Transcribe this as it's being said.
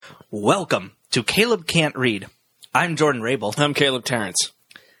Welcome to Caleb Can't Read. I'm Jordan Rabel. I'm Caleb Terrence.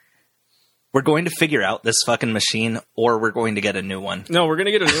 We're going to figure out this fucking machine, or we're going to get a new one. No, we're going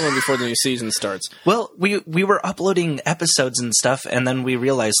to get a new one before the new season starts. Well, we were uploading episodes and stuff, and then we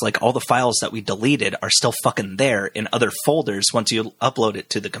realized, like, all the files that we deleted are still fucking there in other folders once you upload it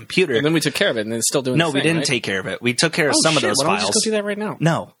to the computer. And then we took care of it, and it's still doing No, the thing, we didn't right? take care of it. We took care of some of those Why don't we files. just go do that right now?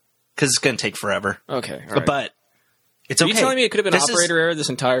 No, because it's going to take forever. Okay, all right. But it's Are okay. you telling me it could have been This is- operator error this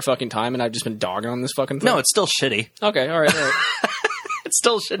entire fucking time, and I've just been dogging on this fucking thing? No, it's still shitty. Okay, all right. It's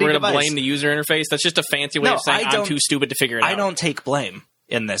still a shitty We're going device. to blame the user interface? That's just a fancy way No, of saying I I'm don't- too stupid to figure it out. I don't take blame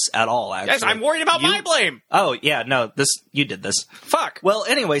in this at all, actually. Yes, I'm worried about my blame. Oh, yeah, no, you did this. Fuck. Well,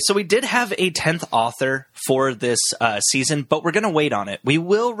 anyway, so we did have a 10th author for this season, but we're going to wait on it. We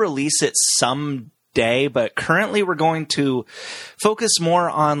will release it someday, but currently we're going to focus more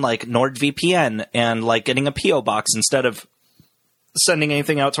on, like, NordVPN and, like, getting a P.O. box instead of sending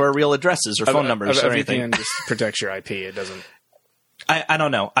anything out to our real addresses or phone numbers or anything. VPN just protects your IP. It doesn't. I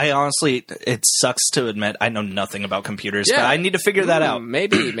don't know. I honestly, it sucks to admit I know nothing about computers, but I need to figure that out.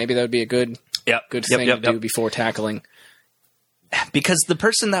 Maybe that would be a good thing to do before tackling. Because the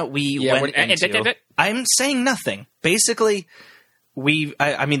person that we went into, I'm saying nothing. Basically,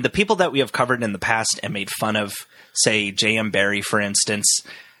 I mean, the people that we have covered in the past and made fun of, say, J.M. Barrie, for instance,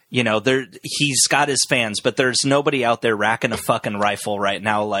 you know, he's got his fans, but there's nobody out there racking a fucking rifle right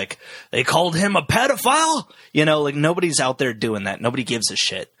now. Like, they called him a pedophile. You know, like, nobody's out there doing that. Nobody gives a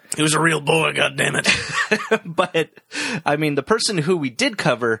shit. He was a real boy, goddammit. But, I mean, the person who we did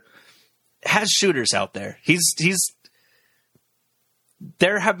cover has shooters out there.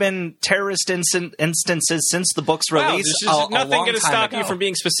 There have been terrorist instances since the book's release. There's nothing going to stop you from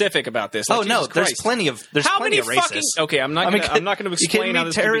being specific about this. Like, no, there's plenty of racists. Okay, I'm not going to explain how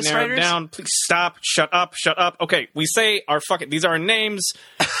this can be narrowed down. Please stop. Shut up. Okay, we say these are our names.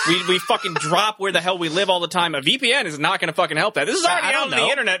 we fucking drop where the hell we live all the time. A VPN is not going to fucking help that. This is already out on the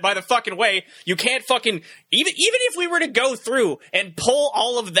internet, by the fucking way. You can't fucking even if we were to go through and pull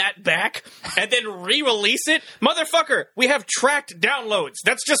all of that back and then re-release it, motherfucker, we have tracked downloads.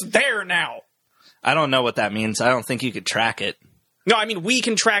 That's just there now. I don't know what that means. I don't think you could track it. No, I mean, we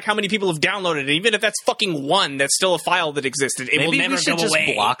can track how many people have downloaded it. Even if that's fucking one, that's still a file that existed. It will never go away. Maybe we should just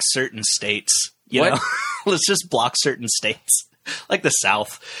block certain states. You know? Let's just block certain states. Like the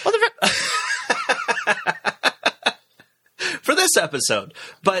South. For this episode.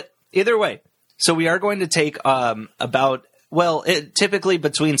 But either way. So we are going to take typically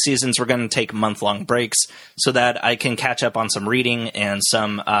between seasons, we're going to take month-long breaks so that I can catch up on some reading and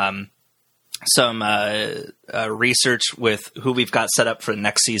some research with who we've got set up for the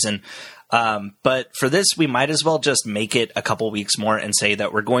next season. But for this, we might as well just make it a couple weeks more and say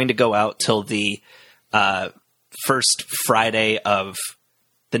that we're going to go out till the first Friday of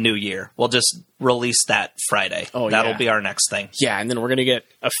the new year. We'll just release that Friday. Oh, that'll be our next thing. Yeah, and then we're going to get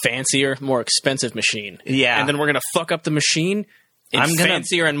a fancier, more expensive machine. Yeah. And then we're going to fuck up the machine in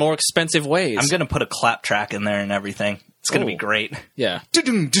fancier and more expensive ways. I'm going to put a clap track in there and everything. It's going to be great. Yeah.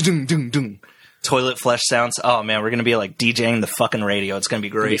 Toilet flush sounds. Oh, man, we're going to be like DJing the fucking radio. It's going to be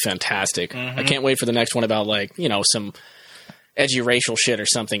great. It'll be fantastic. Mm-hmm. I can't wait for the next one about, like, you know, some edgy racial shit or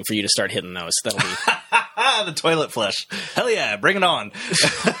something for you to start hitting those. That'll be... The toilet flush. Hell yeah, bring it on.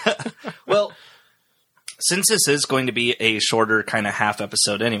 Well, since this is going to be a shorter kind of half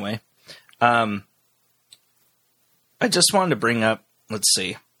episode anyway, I just wanted to bring up, let's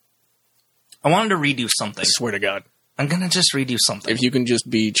see. I wanted to read you something. I swear to God. I'm going to just read you something. If you can just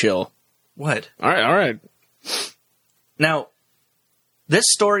be chill. What? All right. Now, this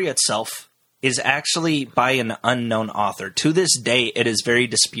story itself is actually by an unknown author. To this day, it is very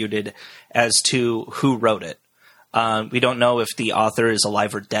disputed as to who wrote it. We don't know if the author is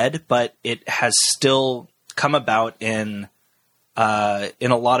alive or dead, but it has still come about in a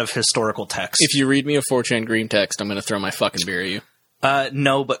lot of historical texts. If you read me a 4chan green text, I'm going to throw my fucking beer at you.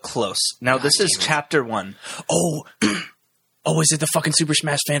 No, but close. Now, this is chapter 1. Oh, is it the fucking Super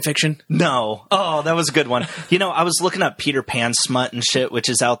Smash fanfiction? No. Oh, that was a good one. You know, I was looking up Peter Pan smut and shit, which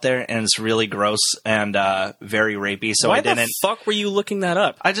is out there, and it's really gross and very rapey, so I didn't. Why the fuck were you looking that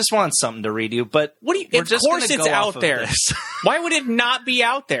up? I just want something to read you, but of course it's out there. Why would it not be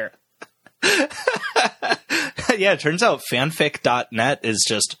out there? Yeah, it turns out fanfic.net is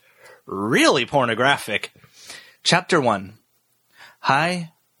just really pornographic. Chapter 1.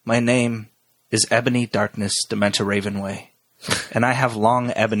 Hi, my name is Ebony Darkness Dementia Ravenway. And I have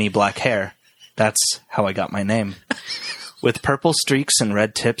long ebony black hair. That's how I got my name. With purple streaks and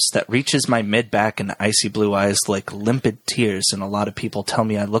red tips that reaches my mid-back and icy blue eyes like limpid tears, and a lot of people tell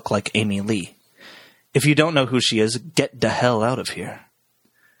me I look like Amy Lee. If you don't know who she is, get the hell out of here.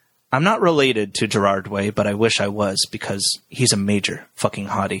 I'm not related to Gerard Way, but I wish I was because he's a major fucking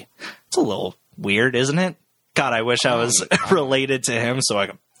hottie. It's a little weird, isn't it? God, I wish I was related to him so I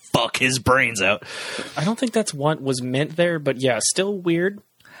could fuck his brains out. I don't think that's what was meant there, but yeah, still weird.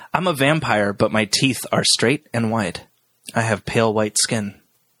 I'm a vampire, but my teeth are straight and wide. I have pale white skin.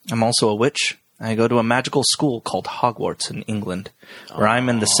 I'm also a witch. I go to a magical school called Hogwarts in England, where I'm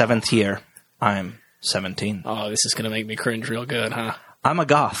in the 7th year. I'm 17. Oh, this is going to make me cringe real good, huh? I'm a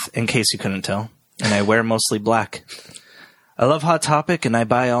goth, in case you couldn't tell, and I wear mostly black. I love Hot Topic, and I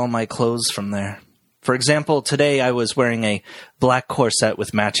buy all my clothes from there. For example, today I was wearing a black corset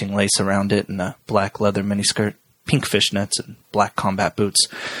with matching lace around it and a black leather miniskirt, pink fishnets, and black combat boots.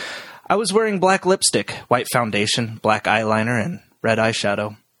 I was wearing black lipstick, white foundation, black eyeliner, and red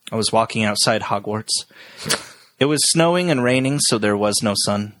eyeshadow. I was walking outside Hogwarts. It was snowing and raining, so there was no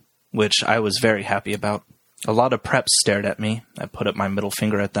sun, which I was very happy about. A lot of preps stared at me. I put up my middle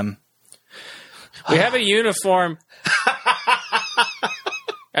finger at them. We have a uniform.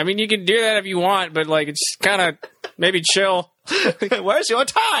 I mean, you can do that if you want, but, like, it's kind of maybe chill. Where's your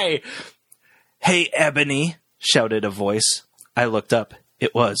tie? Hey, Ebony, shouted a voice. I looked up.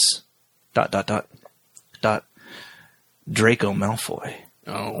 It was... ... Draco Malfoy.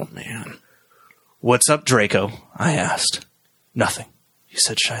 Oh, man. What's up, Draco? I asked. Nothing, he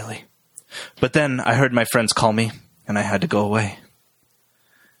said shyly. But then I heard my friends call me, and I had to go away.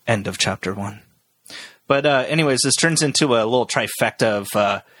 End of chapter 1. But anyways, this turns into a little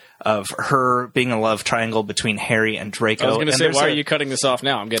trifecta of her being a love triangle between Harry and Draco. I was going to say, why are you cutting this off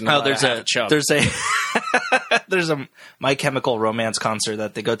now? I'm getting there's a My Chemical Romance concert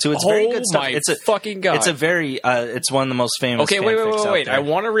that they go to. It's very good stuff. It's a fucking god. It's a very it's one of the most famous. Okay, wait. I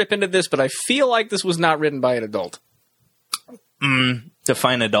want to rip into this, but I feel like this was not written by an adult.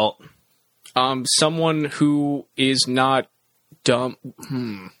 Define adult. Someone who is not dumb.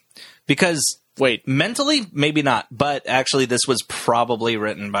 Because mentally, maybe not, but actually this was probably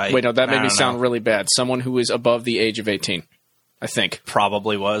written by... Wait, no, that made me sound really bad. Someone who is above the age of 18, I think.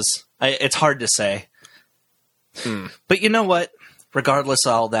 Probably was. It's hard to say. But you know what? Regardless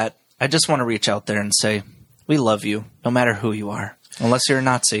of all that, I just want to reach out there and say, we love you, no matter who you are, unless you're a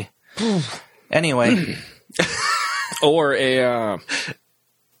Nazi. Anyway. Or a...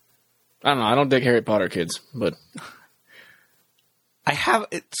 I don't know, I don't dig Harry Potter kids, but...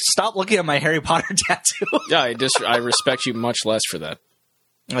 Stop looking at my Harry Potter tattoo. Yeah, I respect you much less for that.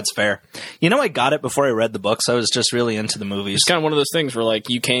 That's fair. You know, I got it before I read the books. I was just really into the movies. It's kind of one of those things where, like,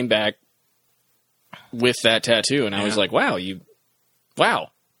 you came back with that tattoo, and I was like, wow,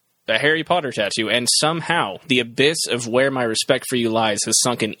 the Harry Potter tattoo. And somehow, the abyss of where my respect for you lies has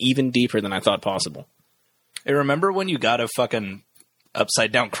sunken even deeper than I thought possible. Hey, remember when you got a fucking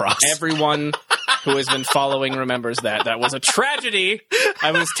upside-down cross? Everyone... who has been following remembers that. That was a tragedy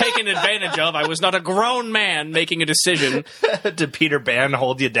I was taken advantage of. I was not a grown man making a decision. Did Peter Ban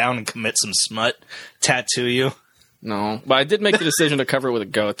hold you down and commit some smut? Tattoo you? No. But I did make the decision to cover it with a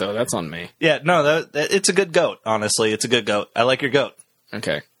goat, though. That's on me. Yeah, no, it's a good goat, honestly. It's a good goat. I like your goat.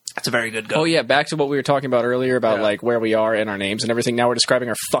 Okay. It's a very good goat. Oh, yeah, back to what we were talking about earlier about, like, where we are and our names and everything. Now we're describing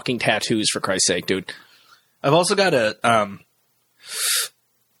our fucking tattoos, for Christ's sake, dude. I've also got a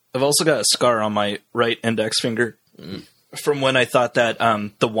scar on my right index finger from when I thought that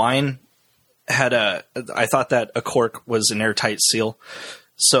the wine I thought that a cork was an airtight seal.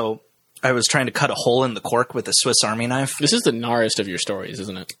 So I was trying to cut a hole in the cork with a Swiss Army knife. This is the gnarriest of your stories,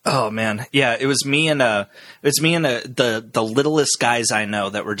 isn't it? Oh man. Yeah, it was me and the littlest guys I know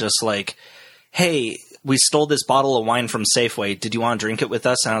that were just like, hey, we stole this bottle of wine from Safeway. Did you want to drink it with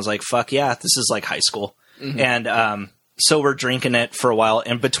us? And I was like, fuck yeah, this is like high school. Mm-hmm. And so we're drinking it for a while,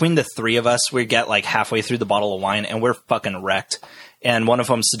 and between the three of us, we get like halfway through the bottle of wine, and we're fucking wrecked. And one of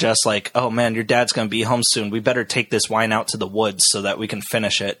them suggests like, oh man, your dad's going to be home soon. We better take this wine out to the woods so that we can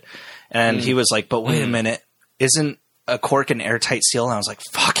finish it. And he was like, but wait a minute, isn't a cork an airtight seal? And I was like,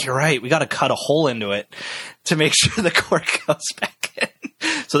 fuck, you're right. We got to cut a hole into it to make sure the cork goes back in.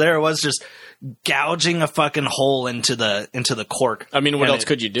 So there it was, just gouging a fucking hole into the cork. I mean, what else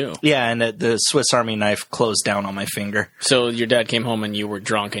could you do? Yeah, and the Swiss Army knife closed down on my finger. So your dad came home and you were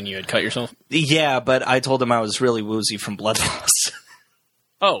drunk and you had cut yourself? Yeah, but I told him I was really woozy from blood loss.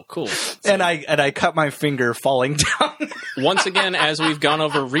 Oh, cool. So, and I cut my finger falling down. Once again, as we've gone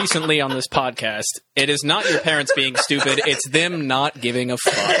over recently on this podcast, it is not your parents being stupid, it's them not giving a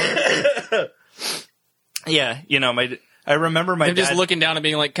fuck. Yeah, you know, I remember my dad just looking down and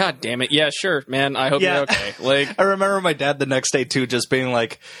being like, God damn it, yeah, sure, man, I hope you're okay. Like, I remember my dad the next day too, just being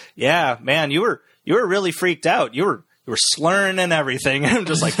like, yeah, man, you were really freaked out. You were slurring and everything. And I'm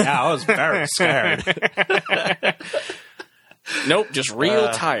just like, yeah, I was very scared. Nope, just real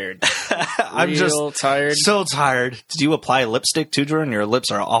tired. I'm just tired. So tired. Did you apply lipstick too, Jordan? Your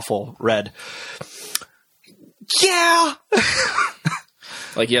lips are awful red. Yeah.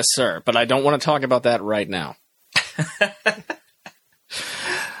 Like, yes, sir. But I don't want to talk about that right now.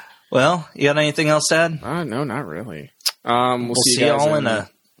 Well, you got anything else to add? No, not really. We'll see you all in a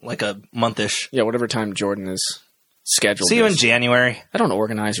month-ish. Yeah, whatever time Jordan is scheduled. See you in January. I don't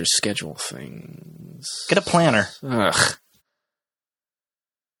organize or schedule things. Get a planner. Ugh.